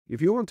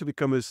If you want to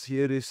become a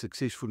serious,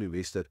 successful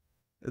investor,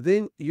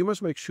 then you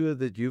must make sure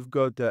that you've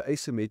got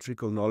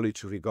asymmetrical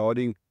knowledge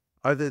regarding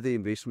either the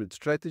investment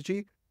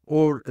strategy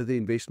or the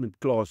investment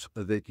class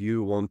that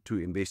you want to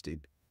invest in.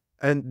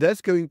 And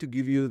that's going to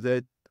give you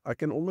that, I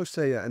can almost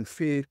say, an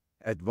unfair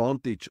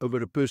advantage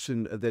over a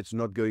person that's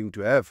not going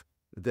to have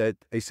that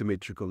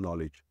asymmetrical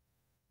knowledge.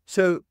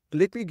 So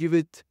let me give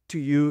it to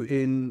you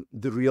in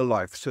the real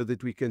life so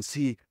that we can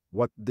see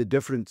what the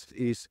difference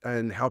is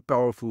and how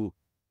powerful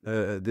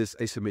this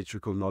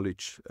asymmetrical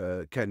knowledge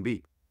can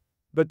be.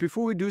 But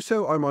before we do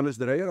so, I'm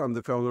Dreyer. I'm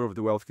the founder of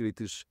the Wealth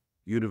Creators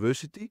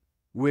University,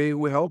 where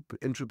we help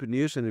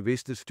entrepreneurs and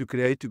investors to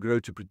create, to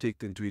grow, to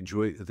protect, and to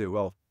enjoy their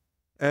wealth.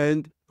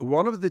 And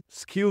one of the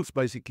skills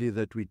basically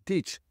that we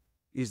teach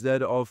is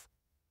that of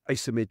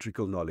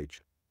asymmetrical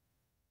knowledge.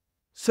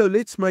 So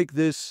let's make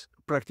this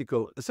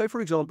practical. Say,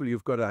 for example,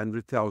 you've got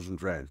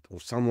 100,000 Rand, or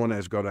someone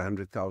has got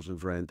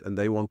 100,000 Rand and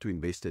they want to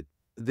invest it.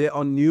 There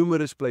are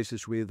numerous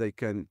places where they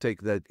can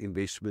take that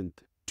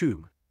investment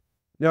to.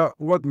 Now,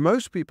 what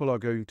most people are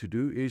going to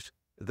do is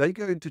they're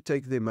going to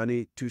take their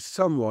money to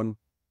someone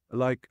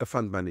like a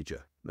fund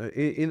manager.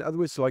 In other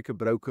words, like a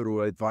broker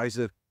or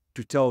advisor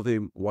to tell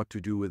them what to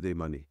do with their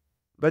money.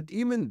 But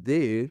even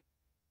there,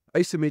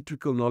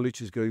 asymmetrical knowledge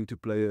is going to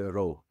play a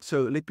role.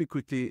 So let me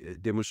quickly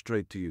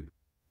demonstrate to you.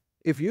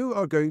 If you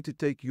are going to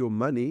take your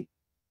money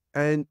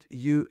and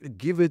you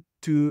give it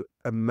to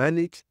a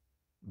managed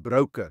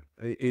broker,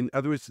 in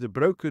other words, the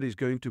broker is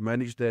going to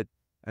manage that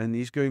and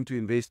he's going to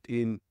invest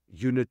in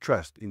unit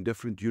trust, in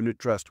different unit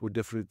trust or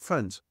different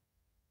funds,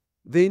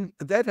 then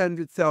that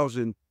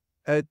 100,000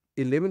 at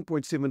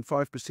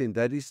 11.75%,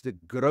 that is the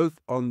growth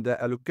on the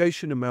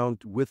allocation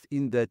amount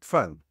within that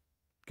fund.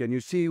 Can you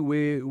see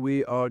where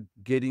we are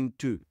getting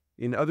to?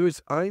 In other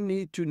words, I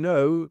need to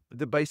know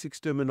the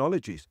basics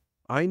terminologies.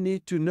 I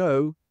need to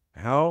know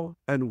how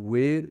and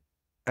where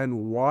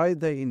and why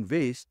they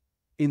invest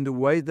in the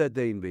way that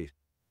they invest.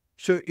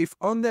 So if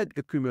on that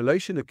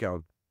accumulation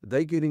account,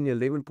 they're getting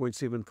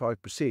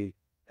 11.75%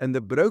 and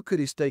the broker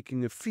is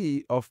taking a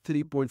fee of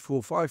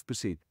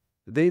 3.45%,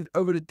 then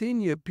over a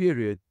 10-year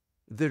period,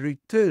 the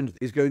return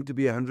is going to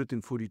be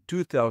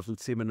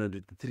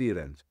 142,703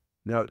 Rand.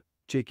 Now,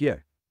 check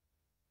here.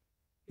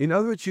 In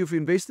other words, you've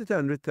invested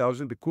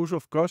 100,000 because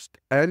of cost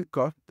and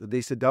cost.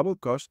 There's a double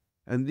cost,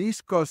 and these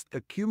costs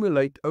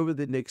accumulate over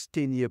the next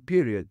 10-year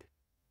period.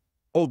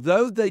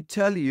 Although they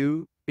tell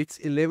you it's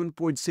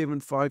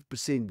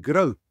 11.75%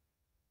 growth,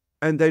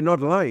 and they're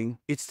not lying,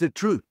 it's the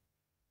truth.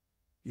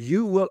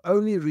 You will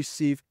only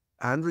receive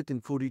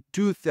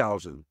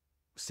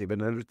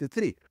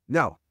 142,703.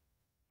 Now,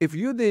 if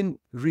you then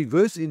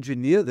reverse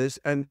engineer this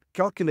and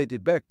calculate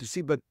it back to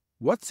see, but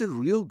what's the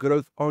real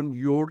growth on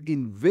your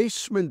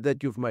investment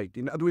that you've made?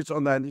 In other words,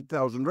 on the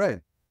 100,000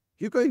 Rand,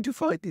 you're going to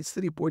find it's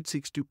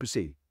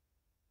 3.62%.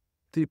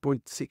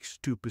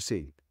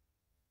 3.62%.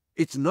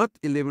 It's not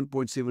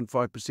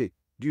 11.75%.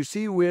 Do you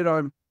see where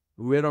I'm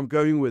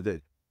going with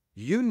it?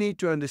 You need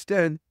to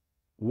understand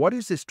what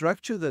is the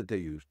structure that they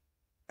use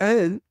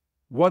and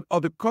what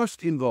are the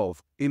costs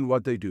involved in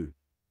what they do.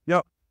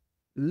 Now,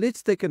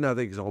 let's take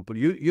another example.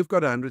 You've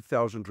got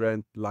 100,000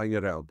 Rand lying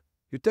around.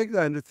 You take the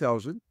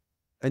 100,000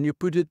 and you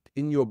put it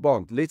in your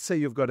bond. Let's say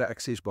you've got an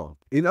Access bond.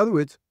 In other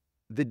words,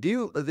 the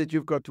deal that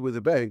you've got with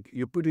the bank,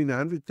 you put in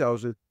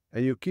 100,000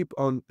 and you keep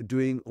on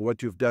doing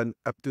what you've done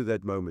up to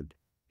that moment.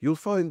 You'll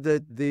find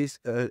that there's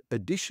an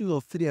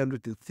additional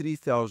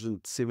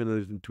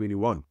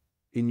 303,721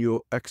 in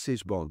your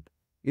Access bond.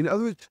 In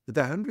other words,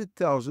 the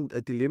 100,000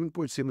 at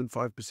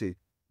 11.75%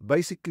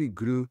 basically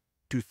grew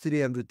to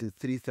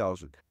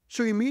 303,000.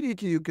 So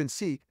immediately you can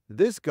see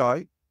this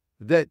guy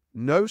that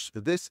knows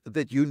this,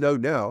 that you know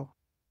now,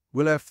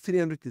 will have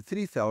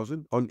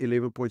 303,000 on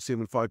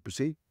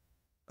 11.75%.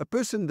 A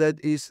person that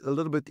is a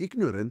little bit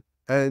ignorant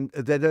and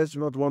that does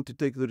not want to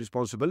take the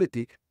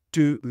responsibility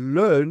to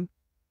learn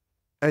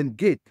and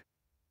get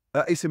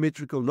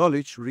asymmetrical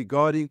knowledge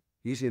regarding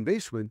his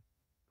investment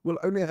will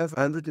only have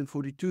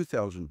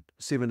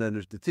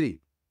 142,703.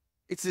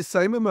 It's the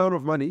same amount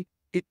of money.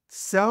 It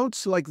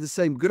sounds like the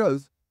same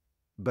growth,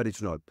 but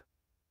it's not.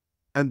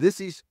 And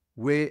this is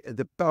where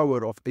the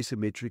power of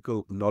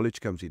asymmetrical knowledge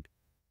comes in.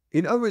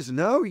 In other words,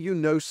 now you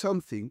know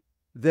something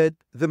that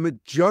the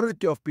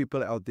majority of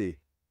people out there,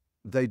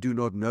 they do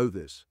not know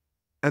this.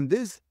 And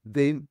this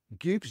then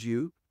gives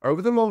you,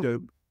 over the long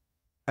term,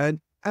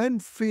 an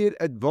unfair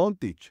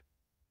advantage.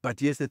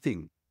 But here's the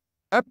thing.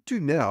 Up to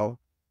now,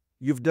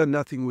 you've done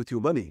nothing with your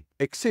money,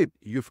 except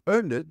you've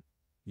earned it,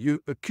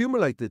 you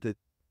accumulated it,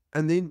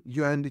 and then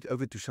you hand it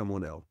over to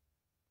someone else.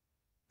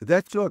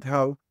 That's not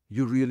how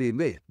you really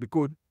invest,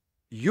 because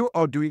you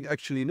are doing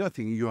actually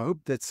nothing. You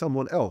hope that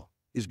someone else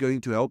is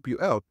going to help you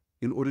out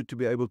in order to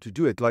be able to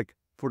do it, like,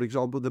 for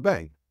example, the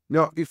bank.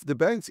 Now, if the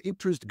bank's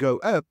interest go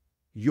up,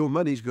 your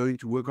money is going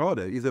to work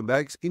harder. If the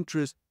bank's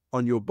interest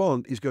on your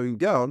bond is going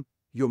down,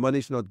 your money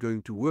is not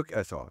going to work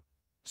as hard.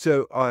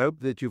 So I hope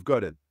that you've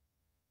got it.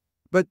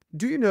 But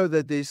do you know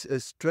that there's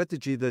a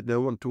strategy that no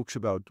one talks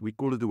about? We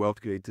call it the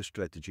wealth creator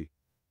strategy.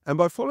 And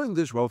by following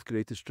this wealth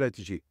creator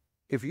strategy,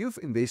 if you've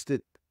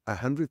invested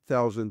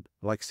 100,000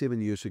 like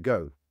 7 years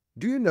ago,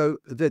 do you know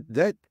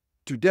that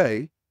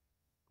today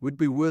would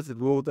be worth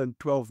more than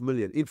 12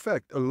 million? In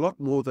fact, a lot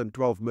more than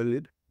 12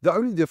 million. The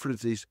only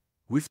difference is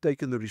we've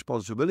taken the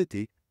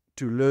responsibility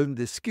to learn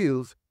the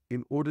skills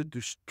in order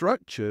to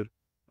structure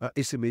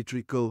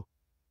asymmetrical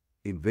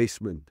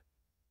investment.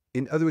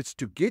 In other words,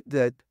 to get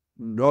that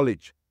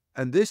knowledge.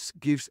 And this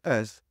gives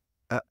us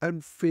an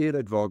unfair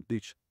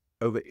advantage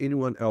over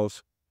anyone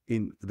else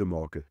in the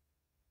market.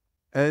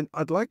 And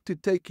I'd like to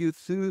take you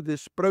through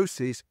this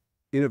process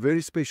in a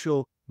very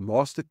special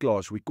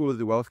masterclass. We call it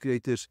the Wealth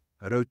Creators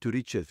Road to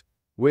Riches,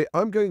 where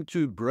I'm going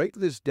to break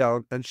this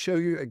down and show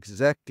you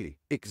exactly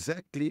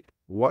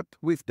what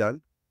we've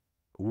done,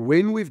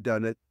 when we've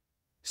done it,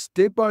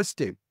 step by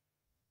step.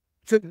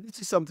 So this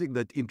is something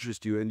that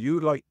interests you and you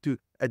like to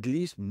at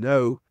least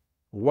know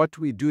what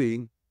we're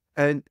doing.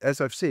 And as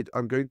I've said,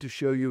 I'm going to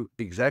show you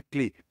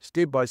exactly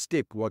step by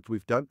step what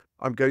we've done.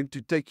 I'm going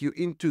to take you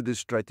into the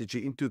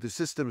strategy, into the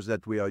systems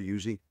that we are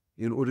using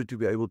in order to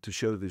be able to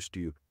show this to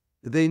you.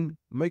 Then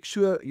make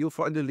sure you'll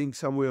find a link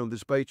somewhere on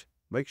this page.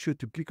 Make sure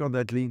to click on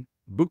that link,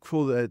 book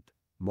for that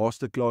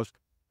masterclass,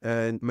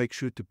 and make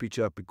sure to pitch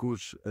up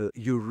because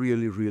you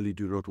really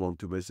do not want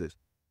to miss this.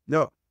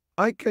 Now,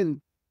 I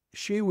can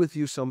share with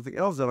you something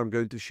else that I'm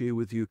going to share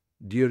with you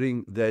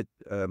during that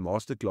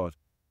masterclass.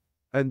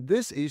 And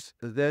this is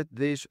that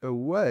there's a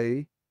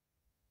way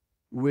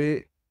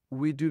where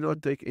we do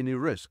not take any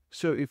risk.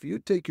 So if you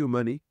take your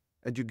money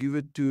and you give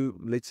it to,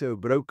 let's say, a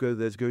broker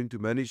that's going to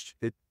manage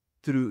it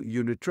through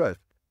unit trust,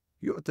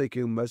 you're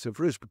taking a massive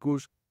risk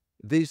because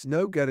there's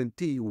no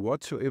guarantee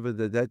whatsoever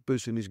that that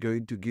person is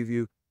going to give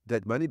you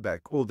that money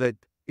back or that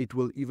it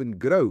will even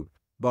grow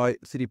by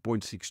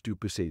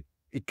 3.62%.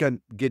 It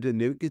can get a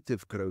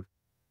negative growth.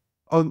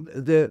 On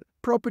the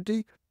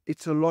property,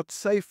 it's a lot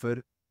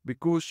safer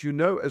because you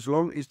know as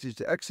long as it's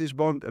the access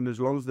bond and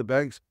as long as the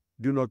banks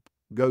do not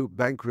go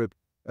bankrupt,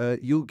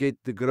 you'll get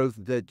the growth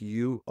that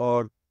you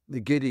are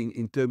getting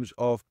in terms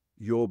of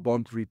your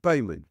bond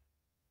repayment.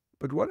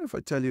 But what if I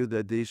tell you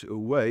that there's a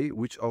way,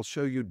 which I'll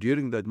show you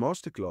during that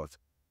masterclass,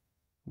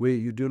 where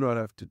you do not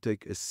have to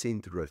take a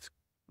cent risk,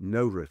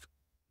 no risk.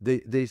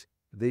 There's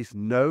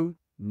no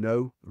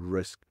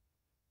risk.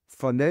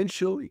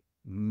 Financially,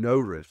 no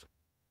risk.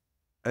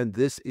 And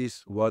this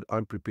is what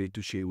I'm prepared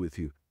to share with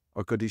you,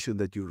 on condition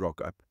that you rock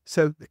up.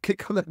 So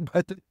click on that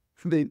button,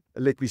 then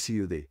let me see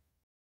you there.